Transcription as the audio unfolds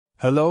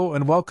Hello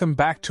and welcome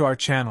back to our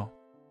channel.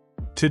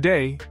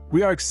 Today,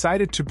 we are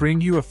excited to bring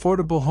you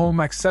affordable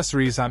home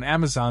accessories on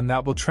Amazon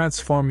that will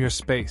transform your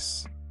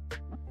space.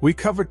 We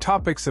cover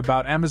topics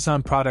about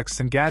Amazon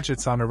products and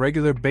gadgets on a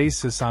regular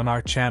basis on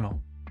our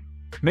channel.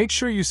 Make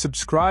sure you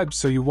subscribe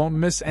so you won't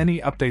miss any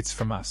updates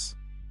from us.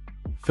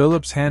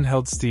 Philips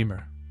Handheld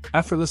Steamer.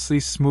 Effortlessly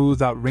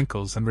smooth out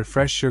wrinkles and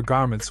refresh your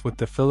garments with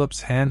the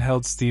Philips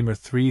Handheld Steamer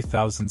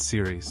 3000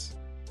 series.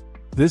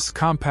 This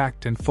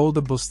compact and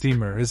foldable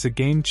steamer is a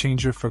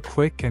game-changer for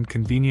quick and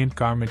convenient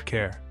garment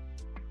care.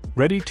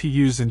 Ready to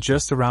use in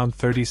just around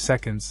 30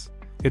 seconds,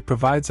 it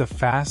provides a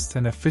fast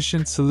and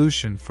efficient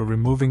solution for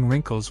removing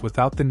wrinkles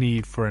without the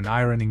need for an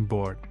ironing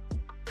board.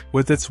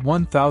 With its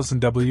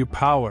 1000 W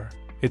power,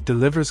 it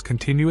delivers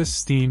continuous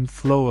steam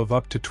flow of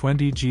up to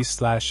 20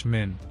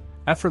 G/min,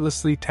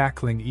 effortlessly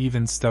tackling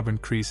even stubborn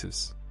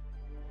creases.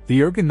 The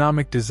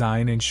ergonomic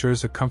design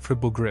ensures a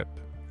comfortable grip,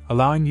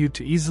 allowing you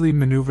to easily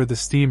maneuver the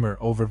steamer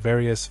over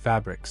various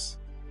fabrics.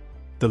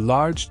 The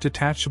large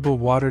detachable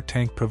water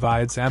tank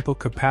provides ample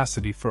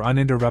capacity for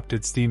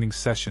uninterrupted steaming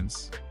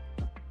sessions.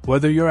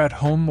 Whether you're at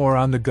home or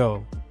on the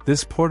go,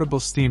 this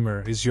portable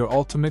steamer is your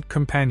ultimate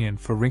companion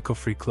for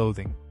wrinkle-free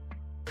clothing.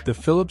 The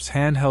Philips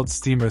Handheld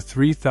Steamer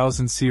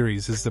 3000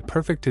 series is the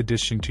perfect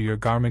addition to your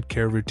garment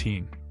care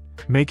routine,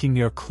 making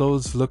your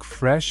clothes look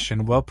fresh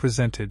and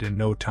well-presented in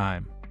no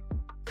time.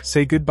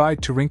 Say goodbye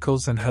to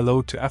wrinkles and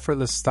hello to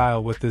effortless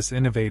style with this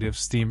innovative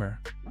steamer.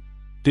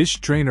 Dish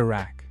Drainer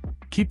Rack.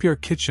 Keep your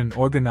kitchen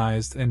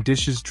organized and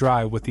dishes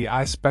dry with the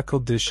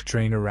iSpeckle Dish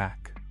Drainer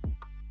Rack.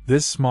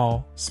 This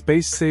small,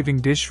 space-saving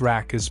dish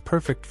rack is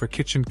perfect for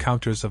kitchen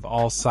counters of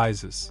all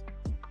sizes.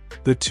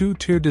 The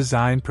two-tier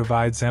design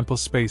provides ample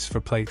space for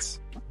plates,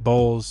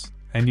 bowls,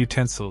 and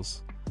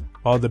utensils,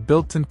 while the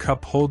built-in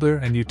cup holder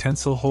and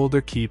utensil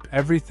holder keep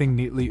everything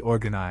neatly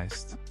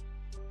organized.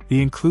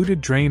 The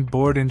included drain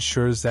board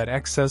ensures that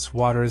excess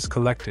water is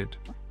collected,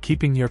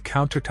 keeping your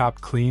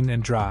countertop clean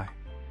and dry.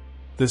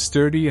 The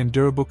sturdy and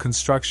durable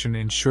construction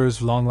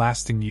ensures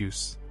long-lasting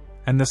use,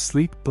 and the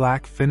sleek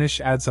black finish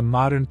adds a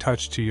modern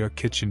touch to your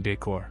kitchen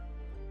decor.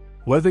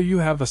 Whether you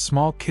have a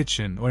small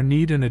kitchen or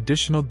need an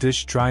additional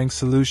dish drying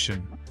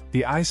solution,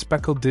 the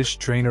iSpeckle Dish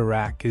Drainer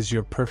Rack is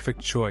your perfect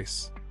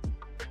choice.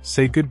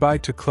 Say goodbye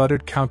to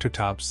cluttered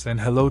countertops and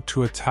hello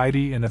to a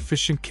tidy and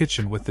efficient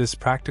kitchen with this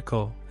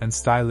practical and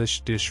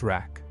stylish dish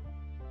rack.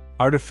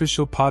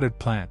 Artificial Potted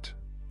Plant.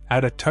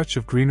 Add a touch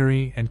of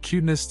greenery and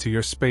cuteness to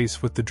your space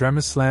with the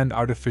Dremisland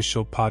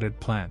Artificial Potted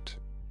Plant.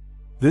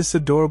 This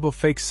adorable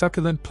fake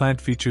succulent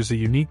plant features a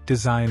unique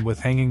design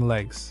with hanging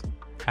legs,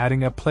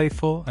 adding a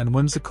playful and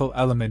whimsical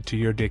element to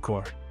your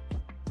decor.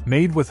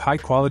 Made with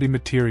high-quality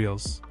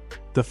materials,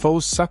 the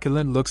faux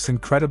succulent looks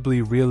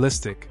incredibly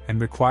realistic and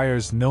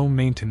requires no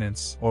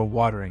maintenance or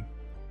watering.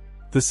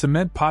 The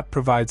cement pot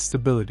provides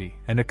stability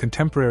and a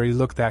contemporary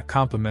look that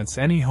complements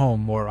any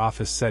home or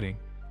office setting.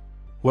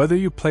 Whether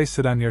you place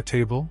it on your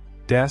table,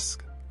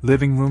 desk,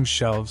 living room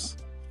shelves,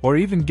 or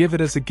even give it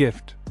as a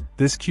gift,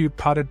 this cute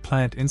potted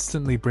plant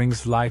instantly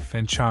brings life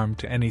and charm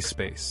to any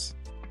space.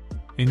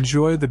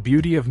 Enjoy the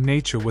beauty of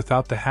nature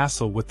without the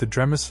hassle with the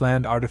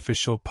Dremisland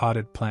Artificial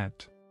Potted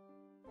Plant.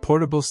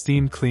 Portable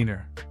Steam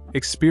Cleaner.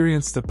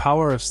 Experience the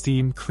power of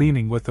steam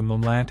cleaning with the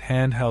Momlant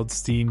Handheld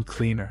Steam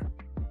Cleaner.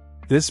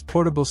 This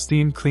portable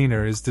steam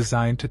cleaner is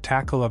designed to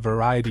tackle a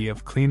variety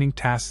of cleaning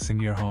tasks in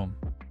your home.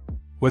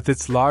 With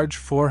its large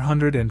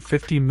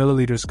 450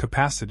 milliliters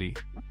capacity,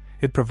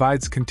 it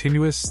provides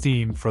continuous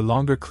steam for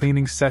longer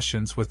cleaning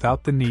sessions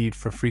without the need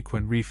for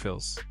frequent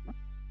refills.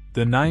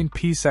 The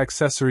 9-piece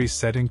accessory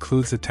set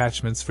includes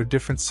attachments for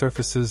different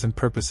surfaces and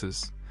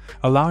purposes,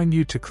 allowing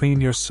you to clean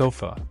your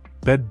sofa,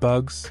 bed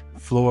bugs,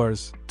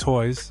 floors,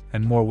 toys,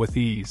 and more with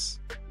ease.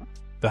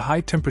 The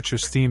high-temperature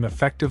steam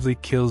effectively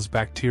kills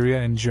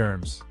bacteria and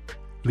germs,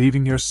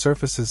 leaving your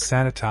surfaces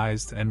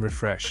sanitized and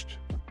refreshed.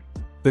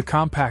 The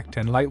compact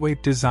and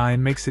lightweight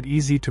design makes it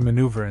easy to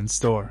maneuver and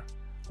store,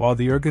 while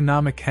the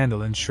ergonomic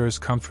handle ensures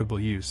comfortable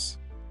use.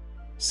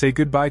 Say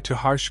goodbye to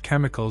harsh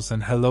chemicals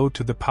and hello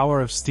to the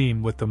power of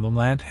steam with the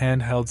Momlant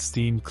Handheld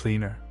Steam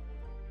Cleaner.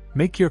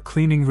 Make your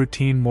cleaning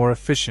routine more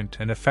efficient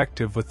and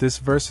effective with this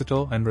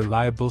versatile and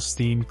reliable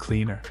steam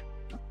cleaner.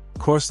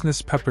 Coarseness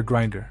Pepper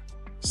Grinder.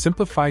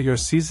 Simplify your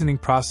seasoning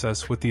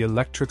process with the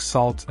electric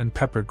salt and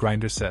pepper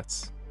grinder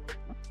sets.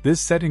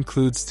 This set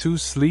includes 2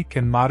 sleek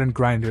and modern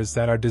grinders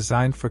that are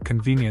designed for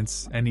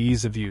convenience and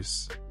ease of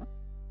use.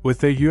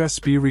 With a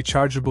USB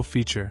rechargeable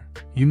feature,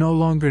 you no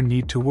longer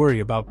need to worry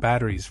about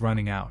batteries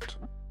running out.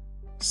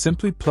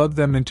 Simply plug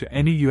them into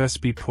any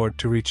USB port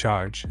to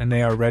recharge and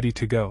they are ready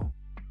to go.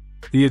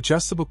 The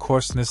adjustable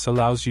coarseness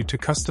allows you to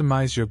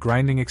customize your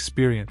grinding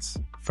experience,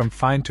 from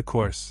fine to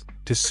coarse,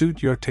 to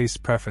suit your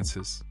taste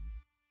preferences.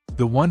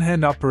 The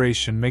one-hand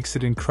operation makes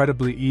it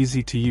incredibly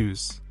easy to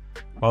use,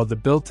 while the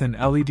built-in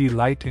LED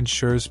light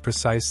ensures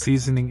precise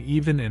seasoning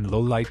even in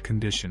low-light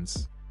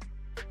conditions.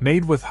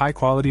 Made with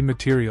high-quality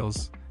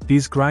materials,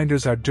 these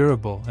grinders are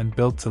durable and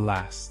built to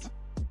last.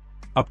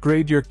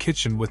 Upgrade your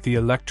kitchen with the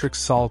electric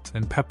salt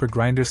and pepper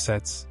grinder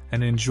sets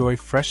and enjoy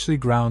freshly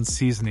ground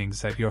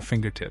seasonings at your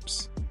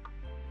fingertips.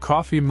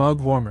 Coffee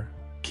Mug Warmer.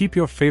 Keep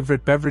your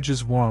favorite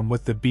beverages warm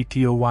with the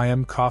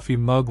BTOYM Coffee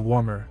Mug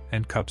Warmer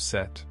and Cup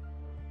Set.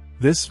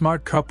 This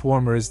smart cup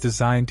warmer is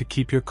designed to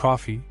keep your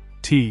coffee,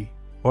 tea,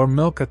 or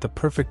milk at the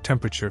perfect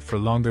temperature for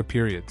longer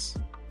periods.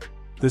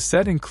 The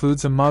set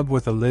includes a mug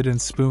with a lid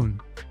and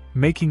spoon,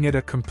 making it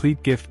a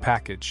complete gift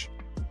package.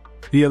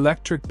 The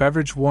electric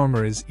beverage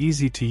warmer is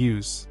easy to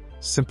use.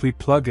 Simply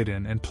plug it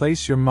in and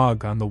place your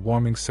mug on the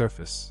warming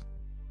surface.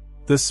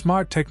 The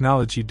smart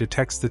technology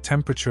detects the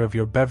temperature of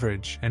your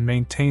beverage and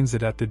maintains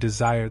it at the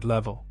desired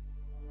level.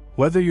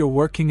 Whether you're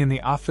working in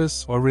the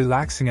office or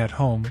relaxing at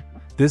home,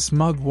 this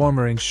mug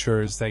warmer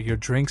ensures that your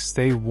drinks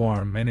stay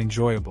warm and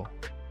enjoyable.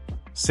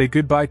 Say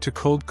goodbye to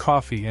cold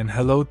coffee and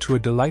hello to a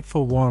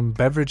delightful warm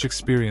beverage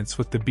experience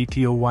with the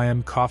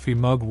BTOYM Coffee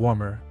Mug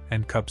Warmer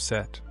and Cup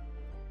Set.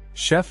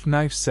 Chef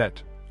Knife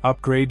Set.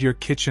 Upgrade your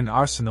kitchen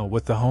arsenal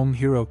with the Home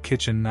Hero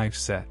Kitchen Knife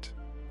Set.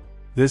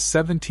 This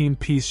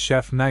 17-piece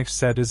chef knife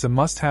set is a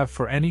must-have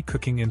for any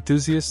cooking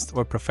enthusiast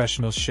or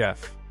professional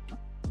chef.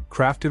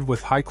 Crafted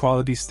with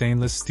high-quality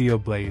stainless steel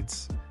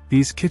blades,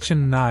 these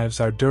kitchen knives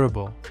are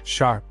durable,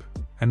 sharp,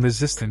 and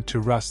resistant to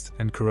rust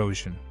and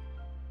corrosion.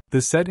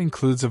 The set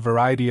includes a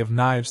variety of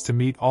knives to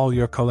meet all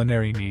your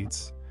culinary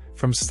needs,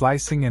 from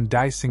slicing and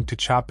dicing to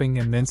chopping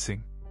and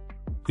mincing.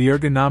 The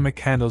ergonomic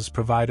handles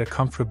provide a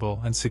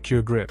comfortable and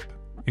secure grip,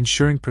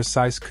 ensuring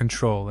precise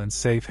control and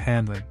safe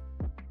handling.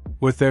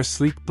 With their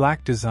sleek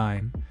black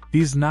design,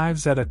 these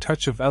knives add a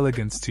touch of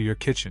elegance to your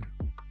kitchen.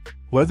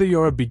 Whether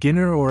you're a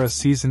beginner or a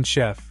seasoned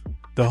chef,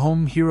 the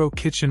Home Hero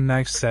Kitchen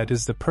Knife Set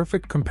is the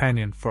perfect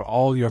companion for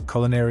all your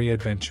culinary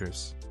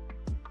adventures.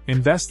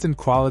 Invest in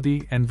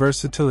quality and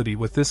versatility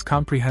with this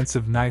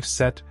comprehensive knife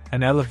set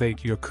and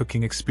elevate your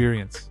cooking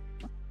experience.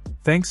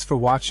 Thanks for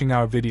watching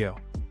our video.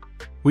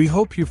 We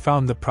hope you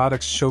found the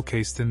products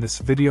showcased in this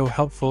video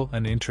helpful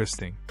and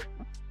interesting.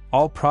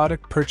 All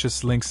product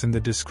purchase links in the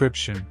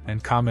description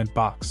and comment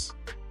box.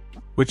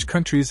 Which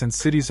countries and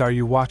cities are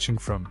you watching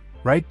from?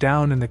 Write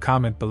down in the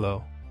comment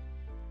below.